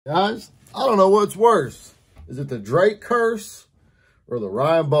Guys, I don't know what's worse. Is it the Drake curse or the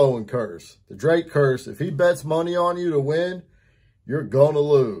Ryan Bowen curse? The Drake curse, if he bets money on you to win, you're going to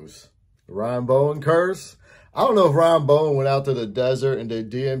lose. The Ryan Bowen curse, I don't know if Ryan Bowen went out to the desert and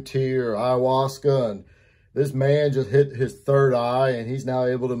did DMT or ayahuasca and this man just hit his third eye and he's now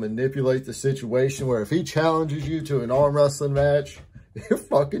able to manipulate the situation where if he challenges you to an arm wrestling match, you're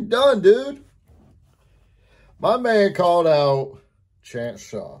fucking done, dude. My man called out Chance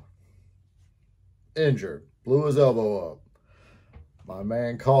Shaw. Injured. Blew his elbow up. My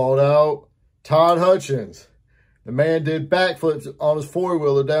man called out Todd Hutchins. The man did backflips on his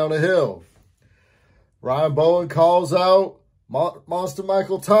four-wheeler down a hill. Ryan Bowen calls out Monster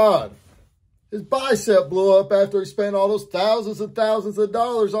Michael Todd. His bicep blew up after he spent all those thousands and thousands of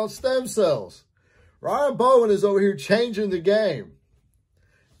dollars on stem cells. Ryan Bowen is over here changing the game.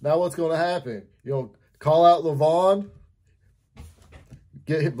 Now what's going to happen? You'll call out LeVon.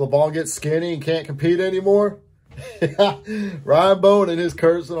 LeVon gets skinny and can't compete anymore. Ryan Bowen and his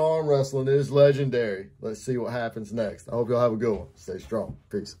curse and arm wrestling is legendary. Let's see what happens next. I hope y'all have a good one. Stay strong.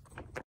 Peace.